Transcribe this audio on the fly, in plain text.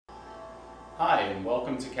Hi, and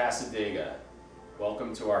welcome to Cassadaga.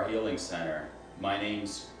 Welcome to our healing center. My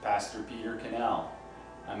name's Pastor Peter Kennell.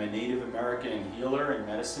 I'm a Native American healer and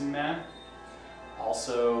medicine man.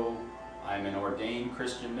 Also, I'm an ordained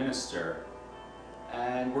Christian minister.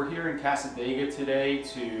 And we're here in Cassadaga today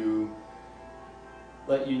to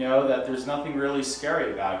let you know that there's nothing really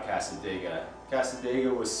scary about Cassadaga.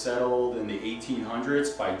 Cassadaga was settled in the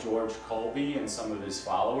 1800s by George Colby and some of his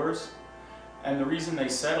followers. And the reason they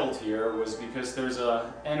settled here was because there's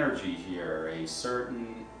an energy here, a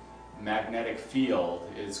certain magnetic field.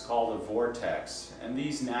 It's called a vortex, and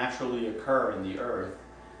these naturally occur in the earth.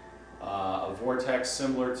 A vortex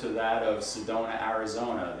similar to that of Sedona,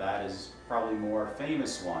 Arizona. That is probably a more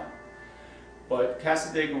famous one. But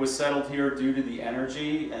Cassadaga was settled here due to the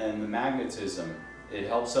energy and the magnetism. It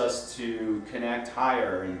helps us to connect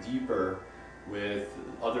higher and deeper with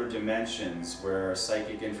other dimensions where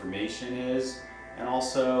psychic information is, and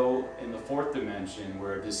also in the fourth dimension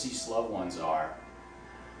where deceased loved ones are.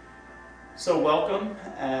 So welcome,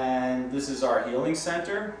 and this is our healing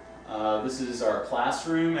center. This is our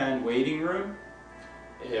classroom and waiting room.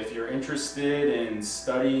 If you're interested in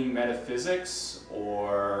studying metaphysics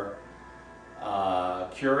or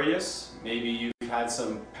curious, maybe you've had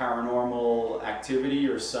some paranormal activity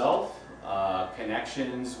yourself,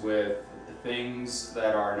 connections with things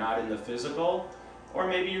that are not in the physical, or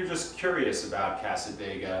maybe you're just curious about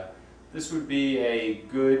Cassadaga, this would be a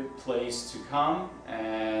good place to come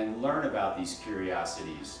and learn about these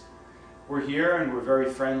curiosities. We're here and we're very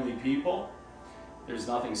friendly people. There's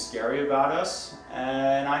nothing scary about us,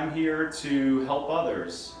 and I'm here to help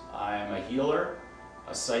others. I'm a healer,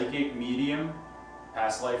 a psychic medium,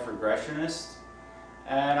 past life regressionist,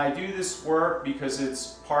 and I do this work because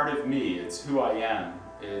it's part of me. It's who I am.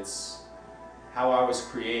 It's how I was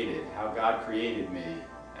created, how God created me.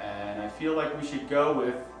 And I feel like we should go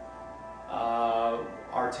with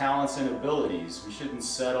our talents and abilities. We shouldn't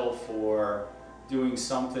settle for doing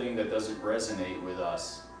something that doesn't resonate with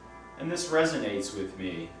us. And this resonates with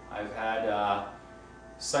me. I've had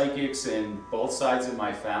psychics in both sides of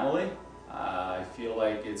my family. I feel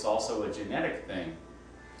like it's also a genetic thing.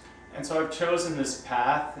 And so I've chosen this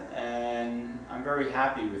path, and I'm very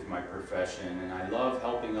happy with my profession, and I love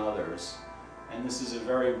helping others. And this is a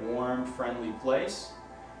very warm, friendly place,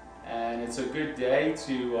 and it's a good day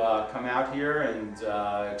to come out here and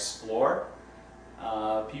explore.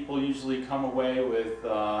 People usually come away with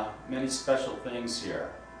many special things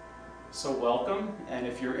here. So welcome, and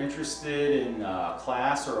if you're interested in a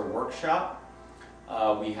class or a workshop,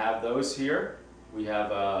 we have those here. We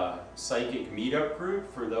have a psychic meetup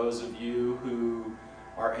group for those of you who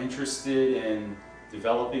are interested in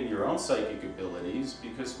developing your own psychic abilities,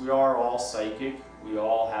 because we are all psychic. We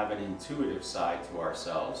all have an intuitive side to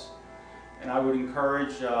ourselves. And I would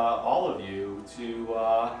encourage all of you to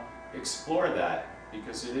explore that,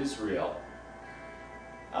 because it is real.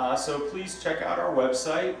 So please check out our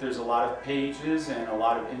website. There's a lot of pages and a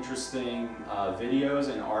lot of interesting videos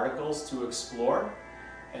and articles to explore.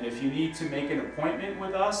 And if you need to make an appointment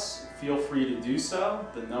with us, feel free to do so.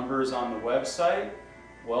 The number is on the website.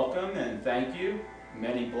 Welcome and thank you.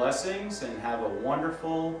 Many blessings, and have a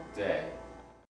wonderful day.